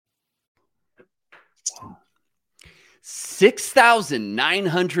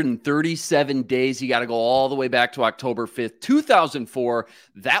6,937 days. You got to go all the way back to October 5th, 2004.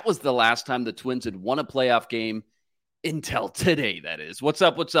 That was the last time the Twins had won a playoff game until today, that is. What's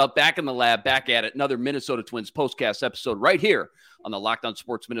up? What's up? Back in the lab, back at it. Another Minnesota Twins postcast episode right here on the Locked On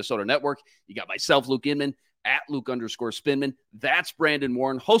Sports Minnesota Network. You got myself, Luke Inman, at Luke_Spinman. That's Brandon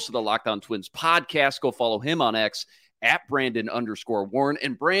Warren, host of the Locked On Twins podcast. Go follow him on X at Brandon_Warren.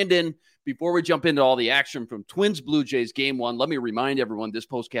 And Brandon, before we jump into all the action from Twins Blue Jays Game 1, let me remind everyone this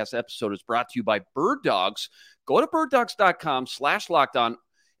postcast episode is brought to you by Bird Dogs. Go to birddogs.com/lockedon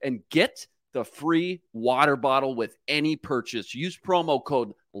and get the free water bottle with any purchase. Use promo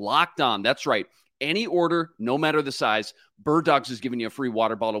code LOCKEDON. That's right. Any order, no matter the size, Bird Dogs is giving you a free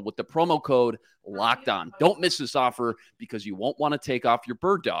water bottle with the promo code LOCKEDON. Don't miss this offer because you won't want to take off your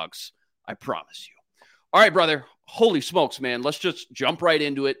Bird Dogs. I promise you. All right, brother. Holy smokes, man. Let's just jump right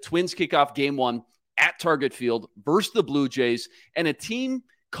into it. Twins kick off Game 1 at Target Field versus the Blue Jays, and a team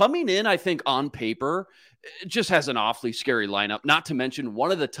coming in, I think, on paper, just has an awfully scary lineup, not to mention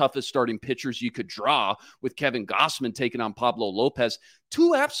one of the toughest starting pitchers you could draw with Kevin Gausman taking on Pablo Lopez.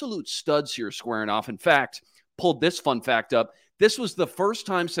 Two absolute studs here squaring off. In fact, pulled this fun fact up. This was the first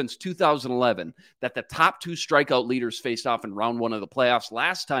time since 2011 that the top two strikeout leaders faced off in round 1 of the playoffs.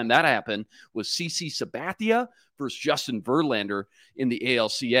 Last time that happened was CC Sabathia versus Justin Verlander in the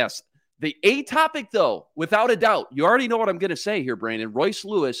ALCS. The A topic, though, without a doubt, you already know what I'm going to say here, Brandon. Royce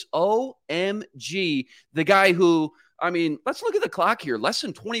Lewis, OMG, the guy who, I mean, let's look at the clock here. Less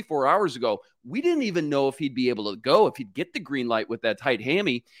than 24 hours ago, we didn't even know if he'd be able to go, if he'd get the green light with that tight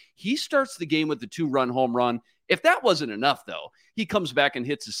hammy. He starts the game with the 2-run home run. If that wasn't enough, though, he comes back and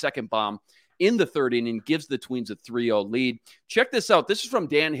hits his second bomb in the third inning and gives the Twins a 3-0 lead. Check this out. This is from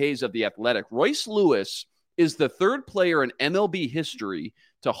Dan Hayes of The Athletic. Royce Lewis is the third player in MLB history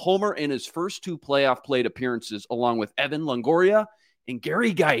to homer in his first 2 playoff plate appearances, along with Evan Longoria and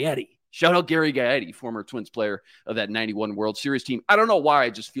Gary Gaetti. Shout out Gary Gaetti, former Twins player of that 91 World Series team. I don't know why. I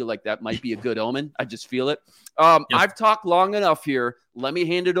just feel like that might be a good omen. I just feel it. Yep. I've talked long enough here. Let me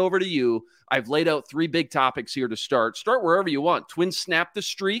hand it over to you. I've laid out 3 big topics here to start. Start wherever you want. Twins snap the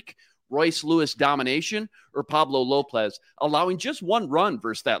streak, Royce Lewis domination, or Pablo Lopez allowing just 1 run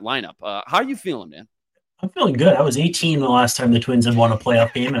versus that lineup. How are you feeling, man? I'm feeling good. I was 18 the last time the Twins had won a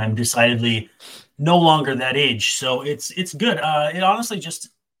playoff game, and I'm decidedly no longer that age. So it's good. It honestly just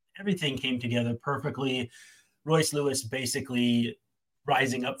everything came together perfectly. Royce Lewis basically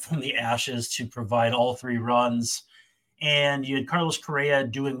rising up from the ashes to provide all 3 runs. And you had Carlos Correa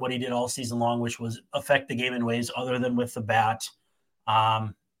doing what he did all season long, which was affect the game in ways other than with the bat.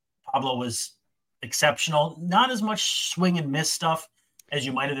 Pablo was exceptional. Not as much swing and miss stuff as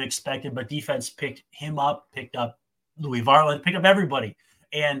you might have expected, but defense picked him up, picked up Louis Varland, picked up everybody.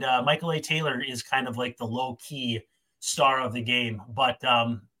 And Michael A. Taylor is kind of like the low-key star of the game. But,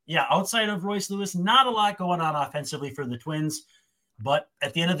 outside of Royce Lewis, not a lot going on offensively for the Twins. But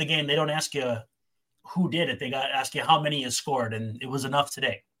at the end of the game, they don't ask you who did it. They got to ask you how many you scored, and it was enough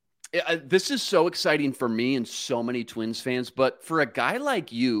today. This is so exciting for me and so many Twins fans, but for a guy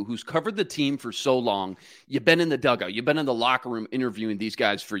like you who's covered the team for so long, you've been in the dugout, you've been in the locker room interviewing these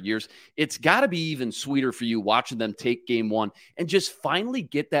guys for years, it's got to be even sweeter for you watching them take Game 1 and just finally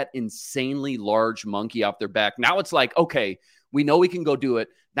get that insanely large monkey off their back. Now it's like, okay, we know we can go do it.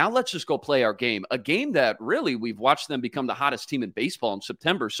 Now let's just go play our game, a game that really we've watched them become the hottest team in baseball in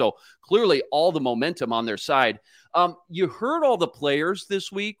September. So clearly all the momentum on their side. You heard all the players this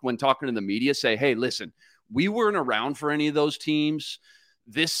week when talking to the media say, hey, listen, we weren't around for any of those teams.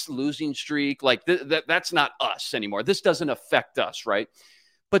 This losing streak, like that's not us anymore. This doesn't affect us, right?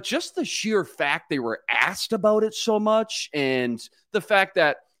 But just the sheer fact they were asked about it so much and the fact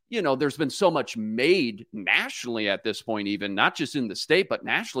that, you know, there's been so much made nationally at this point, even not just in the state, but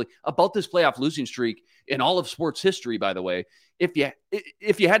nationally about this playoff losing streak in all of sports history, by the way. If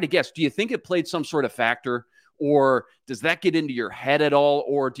you had to guess, do you think it played some sort of factor, or does that get into your head at all?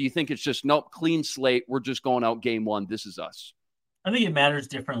 Or do you think it's just, nope, clean slate, we're just going out Game 1, this is us? I think it matters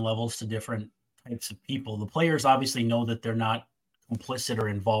different levels to different types of people. The players obviously know that they're not complicit or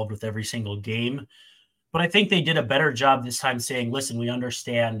involved with every single game. But I think they did a better job this time saying, listen, we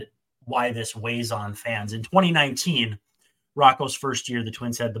understand why this weighs on fans. In 2019, Rocco's first year, the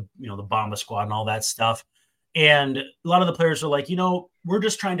Twins had the Bomba Squad and all that stuff. And a lot of the players are like, we're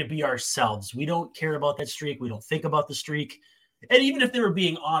just trying to be ourselves. We don't care about that streak. We don't think about the streak. And even if they were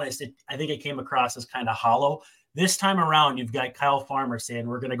being honest, I think it came across as kind of hollow. This time around, you've got Kyle Farmer saying,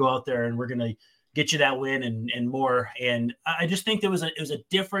 we're going to go out there and we're going to get you that win and more. And I just think it was a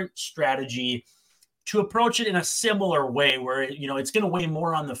different strategy to approach it in a similar way where, it's going to weigh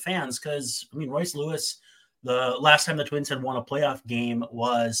more on the fans because, Royce Lewis, the last time the Twins had won a playoff game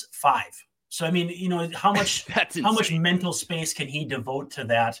was 5. So, how much how much mental space can he devote to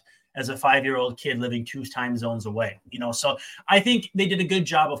that as a 5-year-old kid living 2 time zones away? So I think they did a good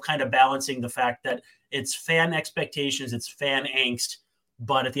job of kind of balancing the fact that it's fan expectations, it's fan angst,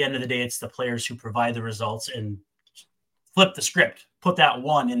 but at the end of the day, it's the players who provide the results and flip the script, put that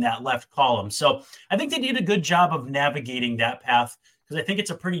 1 in that left column. So I think they did a good job of navigating that path because I think it's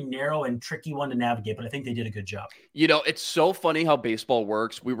a pretty narrow and tricky one to navigate, but I think they did a good job. It's so funny how baseball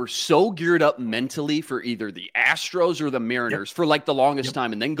works. We were so geared up mentally for either the Astros or the Mariners for like the longest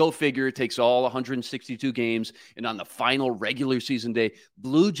time. And then go figure, it takes all 162 games. And on the final regular season day,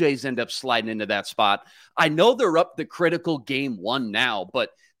 Blue Jays end up sliding into that spot. I know they're up the critical game 1 now, but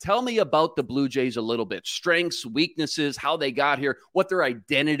tell me about the Blue Jays a little bit. Strengths, weaknesses, how they got here, what their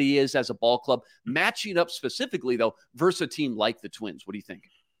identity is as a ball club. Matching up specifically, though, versus a team like the Twins. What do you think?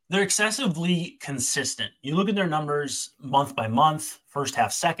 They're excessively consistent. You look at their numbers month by month, first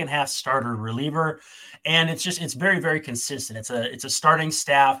half, second half, starter, reliever, and it's very, very consistent. It's a starting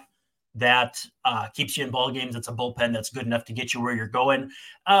staff that keeps you in ball games. It's a bullpen that's good enough to get you where you're going.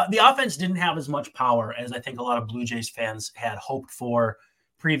 The offense didn't have as much power as I think a lot of Blue Jays fans had hoped for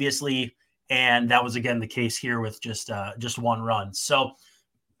previously, and that was again the case here with just 1 run. So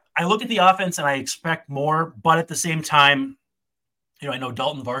I look at the offense and I expect more, but at the same time, I know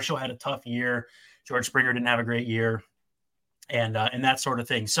Dalton Varsho had a tough year. George Springer didn't have a great year, and that sort of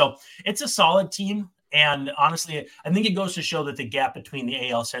thing. So it's a solid team, and honestly, I think it goes to show that the gap between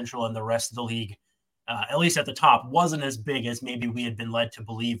the AL Central and the rest of the league, at least at the top, wasn't as big as maybe we had been led to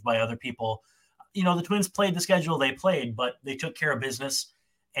believe by other people. The Twins played the schedule they played, but they took care of business.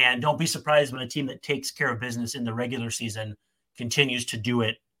 And don't be surprised when a team that takes care of business in the regular season continues to do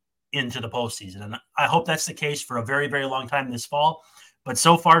it into the postseason. And I hope that's the case for a very, very long time this fall. But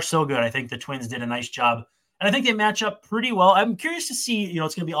so far, so good. I think the Twins did a nice job. And I think they match up pretty well. I'm curious to see, it's going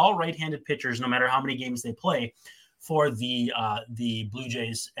to be all right-handed pitchers no matter how many games they play for the Blue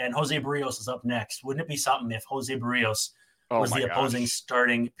Jays. And Jose Barrios is up next. Wouldn't it be something if Jose Barrios was the opposing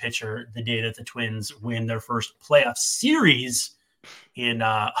starting pitcher the day that the Twins win their first playoff series in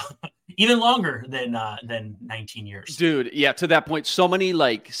even longer than 19 years. Dude, yeah, to that point, so many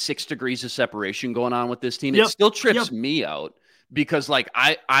 6 degrees of separation going on with this team. It still trips me out because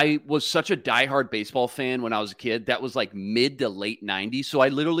I was such a diehard baseball fan when I was a kid. That was mid to late 90s. So I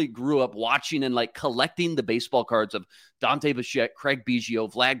literally grew up watching and collecting the baseball cards of Dante Bichette, Craig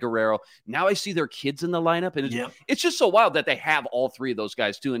Biggio, Vlad Guerrero. Now I see their kids in the lineup, and it's just so wild that they have all 3 of those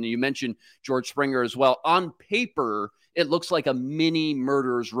guys too. And you mentioned George Springer as well. On paper, it looks like a mini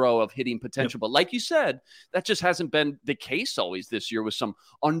murderer's row of hitting potential. But like you said, that just hasn't been the case always this year with some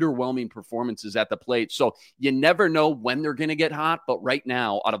underwhelming performances at the plate. So you never know when they're going to get hot. But right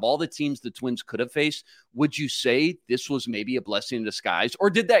now, out of all the teams the Twins could have faced, would you say this was maybe a blessing in disguise? Or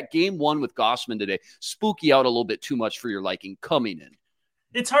did that game 1 with Gausman today spook you out a little bit too much for your liking coming in?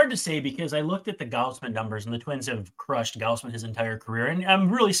 It's hard to say because I looked at the Gausman numbers, and the Twins have crushed Gausman his entire career. And I'm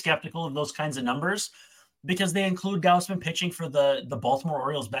really skeptical of those kinds of numbers, because they include Gausman pitching for the Baltimore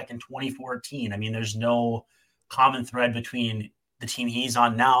Orioles back in 2014. There's no common thread between the team he's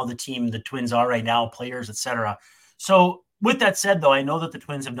on now, the team the Twins are right now, players, etc. So with that said, though, I know that the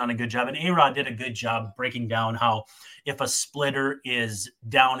Twins have done a good job, and A-Rod did a good job breaking down how if a splitter is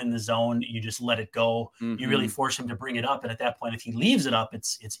down in the zone, you just let it go. Mm-hmm. You really force him to bring it up, and at that point, if he leaves it up,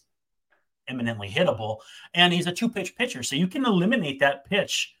 it's eminently hittable. And he's a 2-pitch pitcher, so you can eliminate that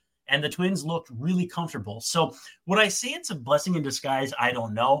pitch. And the Twins looked really comfortable. So would I say it's a blessing in disguise? I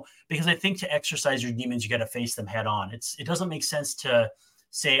don't know, because I think to exercise your demons, you got to face them head on. It doesn't make sense to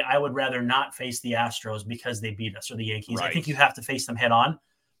say, I would rather not face the Astros because they beat us, or the Yankees. Right. I think you have to face them head on.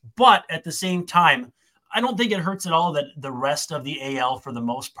 But at the same time, I don't think it hurts at all that the rest of the AL, for the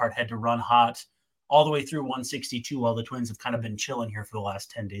most part, had to run hot all the way through 162, while the Twins have kind of been chilling here for the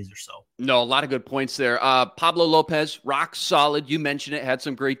last 10 days or so. No, a lot of good points there. Pablo Lopez, rock solid. You mentioned it, had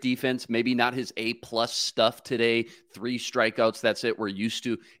some great defense. Maybe not his A-plus stuff today. 3 strikeouts, that's it. We're used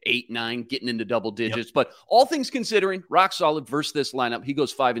to 8, 9, getting into double digits. Yep. But all things considering, rock solid versus this lineup. He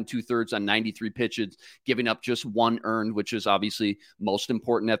goes 5 2/3 on 93 pitches, giving up just 1 earned, which is obviously most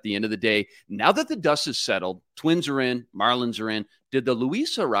important at the end of the day. Now that the dust is settled, Twins are in, Marlins are in. Did the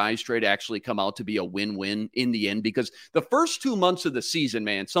Luis Arraez trade actually come out to be a win-win in the end? Because the first 2 months of the season,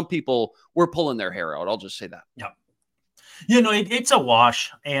 man, some people were pulling their hair out. I'll just say that. Yeah. It's a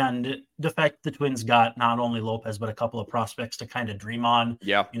wash. And the fact the Twins got not only Lopez, but a couple of prospects to kind of dream on.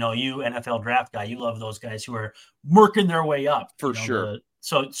 Yeah. You NFL draft guy, you love those guys who are working their way up. For sure.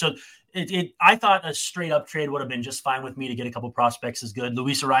 So I thought a straight up trade would have been just fine with me to get a couple prospects is good.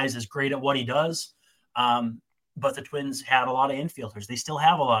 Luis Ariz is great at what he does. But the Twins had a lot of infielders. They still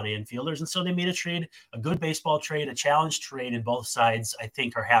have a lot of infielders. And so they made a trade, a good baseball trade, a challenge trade, and both sides, I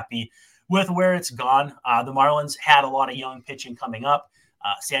think, are happy with where it's gone. The Marlins had a lot of young pitching coming up.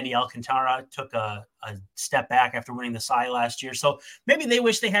 Sandy Alcantara took a step back after winning the Cy last year. So maybe they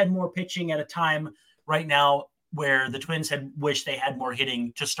wish they had more pitching at a time right now where the Twins had wished they had more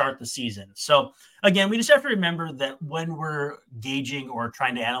hitting to start the season. So again, we just have to remember that when we're gauging or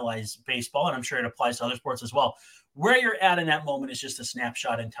trying to analyze baseball, and I'm sure it applies to other sports as well, where you're at in that moment is just a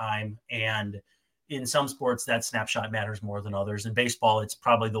snapshot in time. And in some sports, that snapshot matters more than others. In baseball, it's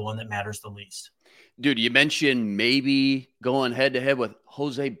probably the one that matters the least. Dude, you mentioned maybe going head-to-head with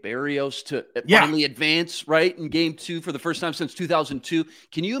Jose Barrios to finally advance, right, in Game 2 for the first time since 2002.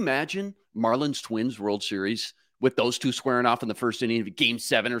 Can you imagine Marlins Twins World Series with those two squaring off in the first inning of Game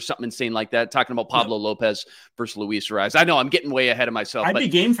 7 or something insane like that, talking about Pablo Lopez versus Luis Ariz? I know I'm getting way ahead of myself. I'd be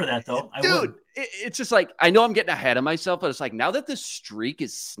game for that, though. Dude, it's just like, I know I'm getting ahead of myself, but it's like, now that this streak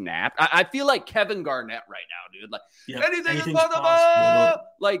is snapped, I feel like Kevin Garnett right now, dude. Like, anything is possible.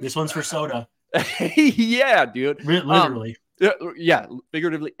 Like, this one's for soda. Yeah, dude. Literally. Yeah,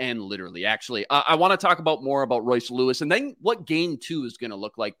 figuratively and literally, actually. I want to talk about more about Royce Lewis and then what Game 2 is going to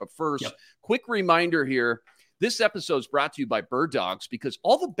look like. But first, quick reminder here. This episode is brought to you by Bird Dogs, because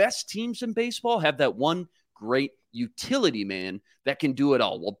all the best teams in baseball have that one great utility man that can do it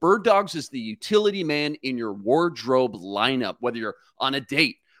all. Well, Bird Dogs is the utility man in your wardrobe lineup, whether you're on a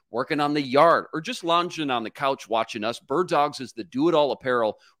date, working on the yard, or just lounging on the couch watching us. Bird Dogs is the do-it-all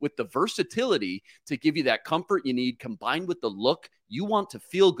apparel with the versatility to give you that comfort you need, combined with the look you want to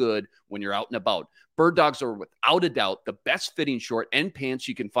feel good when you're out and about. Bird Dogs are without a doubt the best fitting short and pants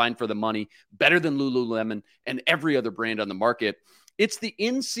you can find for the money, better than Lululemon and every other brand on the market. It's the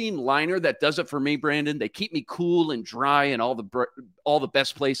inseam liner that does it for me, Brandon. They keep me cool and dry in all the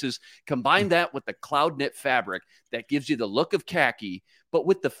best places. Combine that with the cloud knit fabric that gives you the look of khaki, but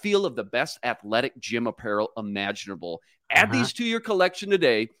with the feel of the best athletic gym apparel imaginable. Add these to your collection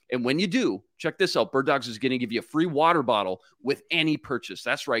today, and when you do, check this out. Bird Dogs is going to give you a free water bottle with any purchase.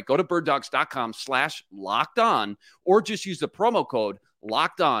 That's right. Go to birddogs.com/lockedon, or just use the promo code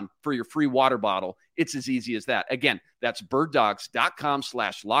LOCKEDON for your free water bottle. It's as easy as that. Again, that's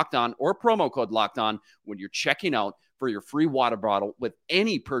birddogs.com/lockedon or promo code LOCKEDON when you're checking out for your free water bottle with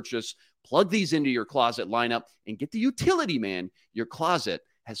any purchase. Plug these into your closet lineup and get the utility man your closet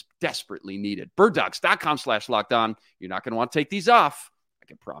has desperately needed. birddogs.com/lockedon. You're not going to want to take these off. I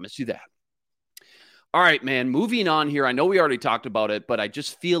can promise you that. All right, man, moving on here. I know we already talked about it, but I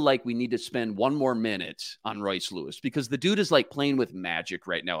just feel like we need to spend one more minute on Royce Lewis, because the dude is like playing with magic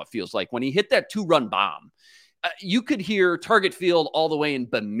right now. It feels like when he hit that 2-run bomb, you could hear Target Field all the way in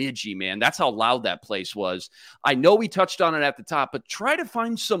Bemidji, man. That's how loud that place was. I know we touched on it at the top, but try to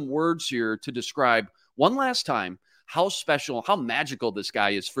find some words here to describe one last time how special, how magical this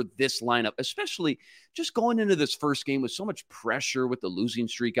guy is for this lineup, especially just going into this first game with so much pressure with the losing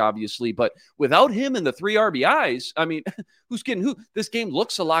streak, obviously. But without him and the 3 RBIs, I mean, who's getting who? This game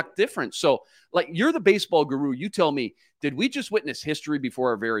looks a lot different. So, like, you're the baseball guru. You tell me, did we just witness history before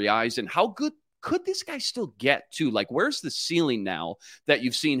our very eyes? And how good could this guy still get to? Like, where's the ceiling now that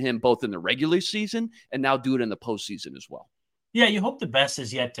you've seen him both in the regular season and now do it in the postseason as well? Yeah, you hope the best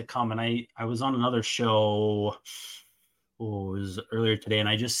is yet to come. And I was on another show, it was earlier today, and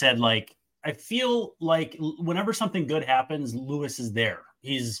I just said, like, I feel like whenever something good happens, Lewis is there.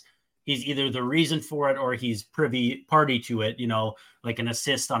 He's either the reason for it or he's party to it, you know, like an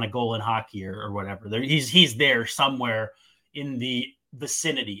assist on a goal in hockey or whatever. He's there somewhere in the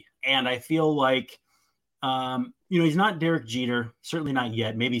vicinity. And I feel like, he's not Derek Jeter, certainly not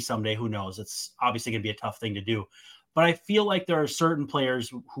yet. Maybe someday, who knows? It's obviously going to be a tough thing to do. But I feel like there are certain players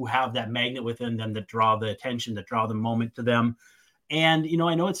who have that magnet within them that draw the attention, that draw the moment to them. And,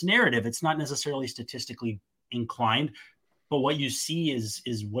 I know it's narrative. It's not necessarily statistically inclined, but what you see is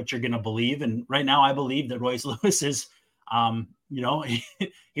what you're going to believe. And right now I believe that Royce Lewis is,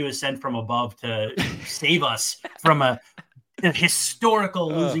 he was sent from above to save us from a historical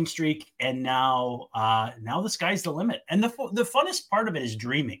losing streak. And now the sky's the limit. And the funnest part of it is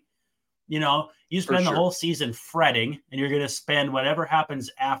dreaming. You spend the whole season fretting, and you're going to spend whatever happens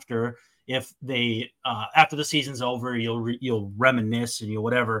after. If they after the season's over, you'll reminisce and you'll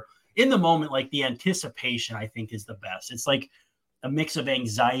whatever. In the moment, like, the anticipation, I think, is the best. It's like a mix of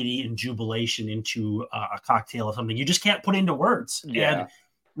anxiety and jubilation into a cocktail of something you just can't put into words. Yeah. And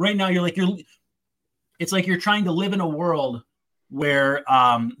right now, it's like you're trying to live in a world where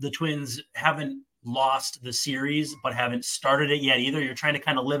the Twins haven't lost the series but haven't started it yet either. You're trying to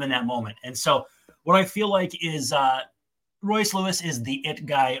kind of live in that moment. And so what I feel like is Royce Lewis is the it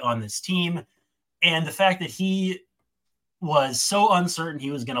guy on this team. And the fact that he was so uncertain he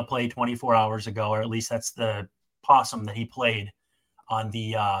was going to play 24 hours ago, or at least that's the possum that he played on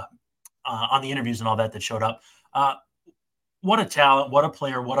the interviews and all that showed up. What a talent, what a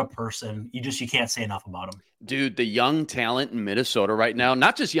player, what a person. You can't say enough about him. Dude, the young talent in Minnesota right now,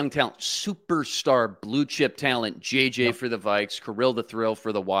 not just young talent, superstar, blue chip talent, JJ for the Vikes, Kirill the Thrill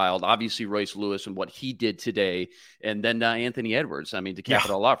for the Wild, obviously Royce Lewis and what he did today, and then Anthony Edwards. I mean, to cap it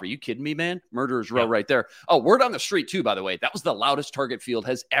all off, are you kidding me, man? Murderer's Row right there. Oh, word on the street, too, by the way. That was the loudest Target Field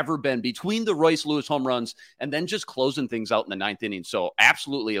has ever been between the Royce Lewis home runs and then just closing things out in the ninth inning. So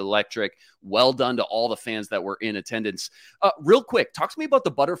absolutely electric. Well done to all the fans that were in attendance. Real quick, talk to me about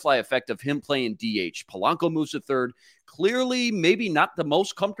the butterfly effect of him playing DH. Polanco moves to third. Clearly, maybe not the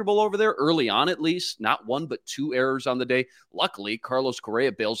most comfortable over there early on, at least. Not one, but two errors on the day. Luckily, Carlos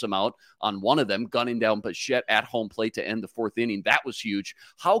Correa bails him out on one of them, gunning down Bichette at home plate to end the fourth inning. That was huge.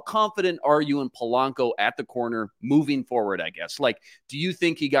 How confident are you in Polanco at the corner moving forward, I guess? Like, do you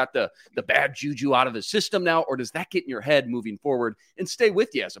think he got the bad juju out of his system now, or does that get in your head moving forward and stay with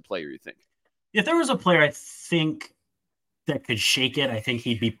you as a player, you think? If there was a player I think that could shake it, I think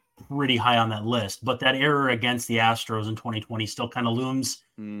he'd be pretty high on that list. But that error against the Astros in 2020 still kind of looms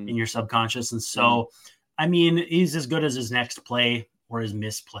in your subconscious. And so, I mean, he's as good as his next play or his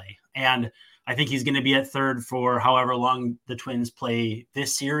misplay. And I think he's going to be at third for however long the Twins play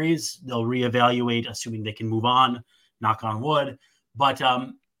this series. They'll reevaluate, assuming they can move on, knock on wood. But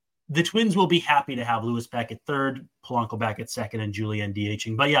the Twins will be happy to have Lewis back at third, Polanco back at second, and Julian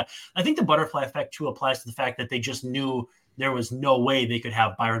DHing. But yeah, I think the butterfly effect too applies to the fact that they just knew there was no way they could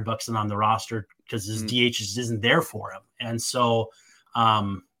have Byron Buxton on the roster because his DH just isn't there for him. And so,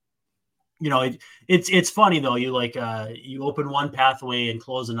 it's funny though. You open one pathway and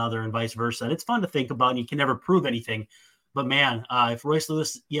close another and vice versa. And it's fun to think about, and you can never prove anything. But man, if Royce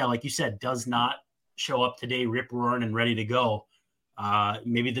Lewis, like you said, does not show up today, rip roaring and ready to go,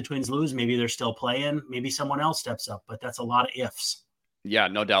 maybe the Twins lose, maybe they're still playing, maybe someone else steps up, but that's a lot of ifs. Yeah,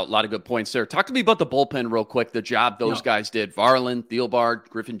 no doubt. A lot of good points there. Talk to me about the bullpen real quick, the job those guys did. Varland, Thielbar,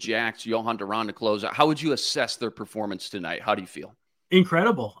 Griffin Jacks, Johan Duran to close out. How would you assess their performance tonight? How do you feel?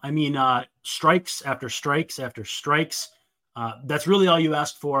 Incredible. I mean, strikes after strikes after strikes. That's really all you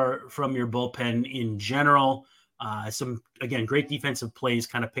ask for from your bullpen in general. Some, again, great defensive plays,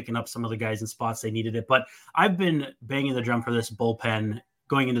 kind of picking up some of the guys in spots they needed it. But I've been banging the drum for this bullpen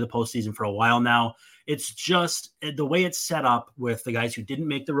going into the postseason for a while now. It's just the way it's set up with the guys who didn't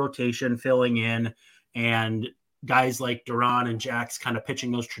make the rotation filling in and guys like Duran and Jacks kind of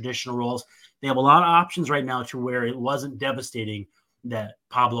pitching those traditional roles. They have a lot of options right now to where it wasn't devastating that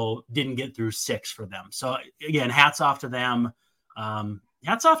Pablo didn't get through 6 for them. So again, hats off to them.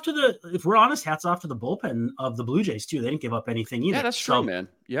 Hats off to if we're honest, hats off to the bullpen of the Blue Jays too. They didn't give up anything either. Yeah, that's true, man.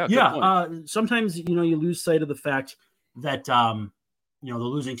 Yeah. Sometimes, you lose sight of the fact that, the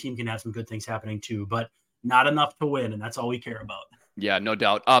losing team can have some good things happening too, but not enough to win. And that's all we care about. Yeah, no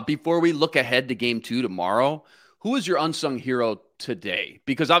doubt. Before we look ahead to game 2 tomorrow, who is your unsung hero today?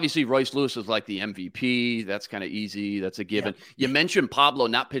 Because obviously Royce Lewis is like the MVP. That's kind of easy. That's a given. Yeah. You mentioned Pablo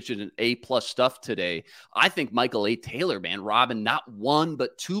not pitching an A+ stuff today. I think Michael A. Taylor, man, robbing not one,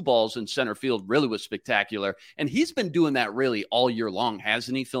 but 2 balls in center field really was spectacular. And he's been doing that really all year long,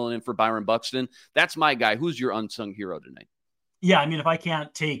 hasn't he? Filling in for Byron Buxton. That's my guy. Who's your unsung hero tonight? Yeah, I mean, if I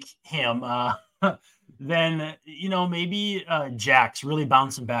can't take him, then, maybe Jack's really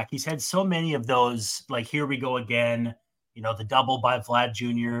bouncing back. He's had so many of those, like, here we go again, the double by Vlad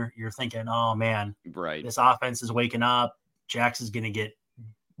Jr. You're thinking, oh, man, right, this offense is waking up. Jack's is going to get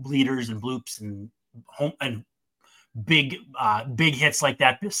bleeders and bloops and big hits like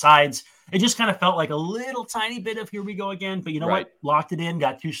that. Besides, it just kind of felt like a little tiny bit of here we go again. But you know what? Locked it in,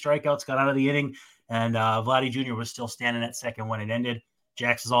 got 2 strikeouts, got out of the inning. And Vladdy Jr. was still standing at second when it ended.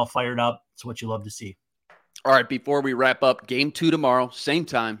 Jax is all fired up. It's what you love to see. All right, before we wrap up, game 2 tomorrow, same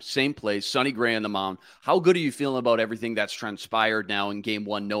time, same place, Sonny Gray on the mound. How good are you feeling about everything that's transpired now in game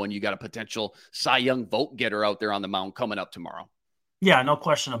 1, knowing you got a potential Cy Young vote getter out there on the mound coming up tomorrow? Yeah, no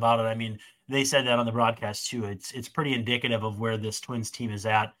question about it. I mean, they said that on the broadcast too. It's pretty indicative of where this Twins team is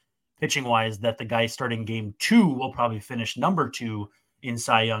at pitching-wise, that the guy starting game 2 will probably finish number 2 in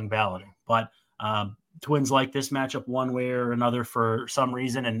Cy Young balloting. But Twins like this matchup one way or another for some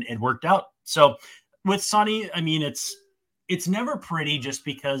reason, and it worked out. So with Sonny, I mean, it's never pretty just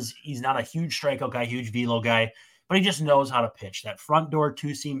because he's not a huge strikeout guy, huge velo guy, but he just knows how to pitch. That front door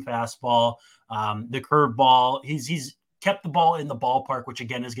 2-seam fastball, the curveball. He's kept the ball in the ballpark, which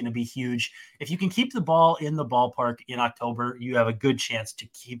again is going to be huge. If you can keep the ball in the ballpark in October, you have a good chance to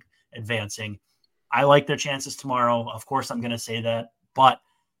keep advancing. I like their chances tomorrow. Of course, I'm going to say that, but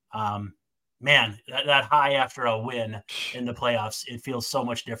man, that high after a win in the playoffs, it feels so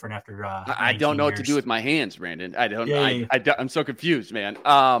much different after. I don't know what to do with my hands, Brandon. I don't. Yeah. I'm so confused, man.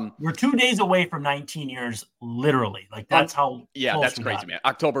 We're 2 days away from 19 years, literally. Like that's how. Yeah, that's crazy, man.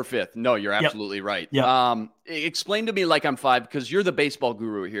 October 5th. No, you're absolutely right. Yep. Explain to me like I'm 5 because you're the baseball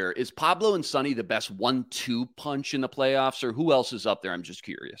guru here. Is Pablo and Sonny the best 1-2 punch in the playoffs, or who else is up there? I'm just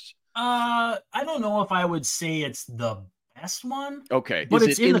curious. I don't know if I would say it's the best one. Okay. But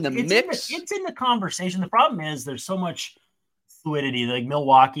it's in the mix? It's in the conversation. The problem is there's so much fluidity. Like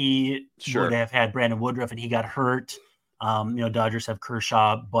Milwaukee would have had Brandon Woodruff and he got hurt. Dodgers have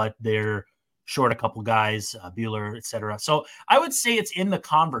Kershaw, but they're short a couple guys, Buehler, etc. So I would say it's in the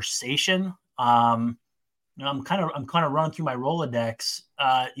conversation. I'm kind of running through my Rolodex.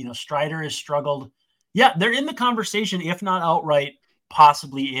 Strider has struggled. Yeah, they're in the conversation, if not outright.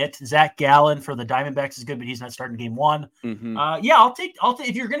 Possibly it. Zach Gallen for the Diamondbacks is good, but he's not starting game 1. Mm-hmm. I'll take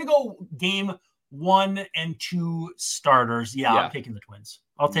if you're going to go game 1 and 2 starters. I'm taking the Twins.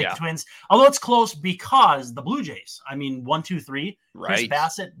 I'll take the Twins. Although it's close because the Blue Jays, 1, 2, 3, right. Chris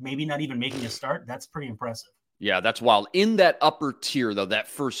Bassett, maybe not even making a start. That's pretty impressive. Yeah, that's wild. In that upper tier, though, that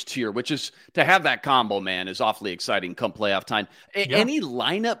first tier, which is to have that combo, man, is awfully exciting come playoff time. Any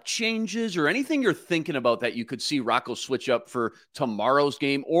lineup changes or anything you're thinking about that you could see Rocco switch up for tomorrow's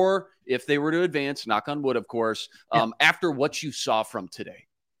game, or if they were to advance, knock on wood, of course, after what you saw from today?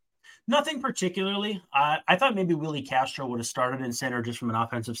 Nothing particularly. I thought maybe Willie Castro would have started in center just from an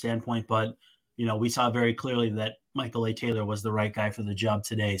offensive standpoint, but we saw very clearly that Michael A. Taylor was the right guy for the job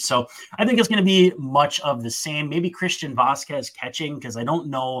today. So I think it's going to be much of the same. Maybe Christian Vasquez catching, because I don't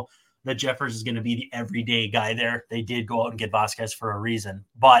know that Jeffers is going to be the everyday guy there. They did go out and get Vasquez for a reason.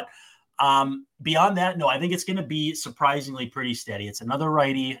 But beyond that, no, I think it's going to be surprisingly pretty steady. It's another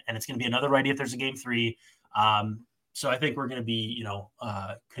righty, and it's going to be another righty if there's a game 3. So I think we're going to be,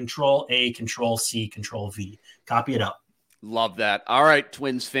 Control A, Control C, Control V. Copy it up. Love that. All right,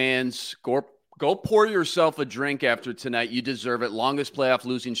 Twins fans, go pour yourself a drink after tonight. You deserve it. Longest playoff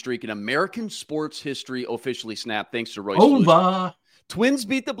losing streak in American sports history officially snapped. Thanks to Royce. Over. Twins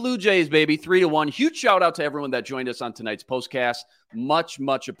beat the Blue Jays, baby, 3-1. Huge shout out to everyone that joined us on tonight's postcast. Much,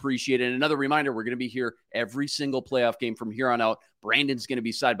 much appreciated. And another reminder, we're going to be here every single playoff game from here on out. Brandon's going to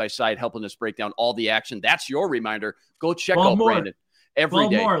be side by side helping us break down all the action. That's your reminder. Go check out Brandon every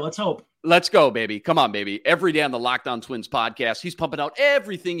day. More. Let's hope. Let's go, baby. Come on, baby. Every day on the Locked On Twins podcast, he's pumping out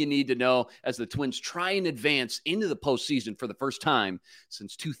everything you need to know as the Twins try and advance into the postseason for the first time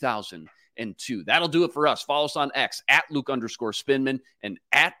since 2002. That'll do it for us. Follow us on X at Luke_Spinman and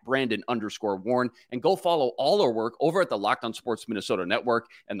at Brandon_Warren. And go follow all our work over at the Locked On Sports Minnesota Network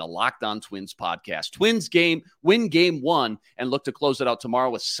and the Locked On Twins podcast. Twins win game 1 and look to close it out tomorrow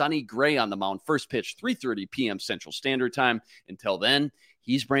with Sonny Gray on the mound. First pitch, 3:30 p.m. Central Standard Time. Until then,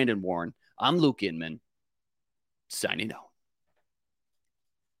 he's Brandon Warren. I'm Luke Inman, signing out.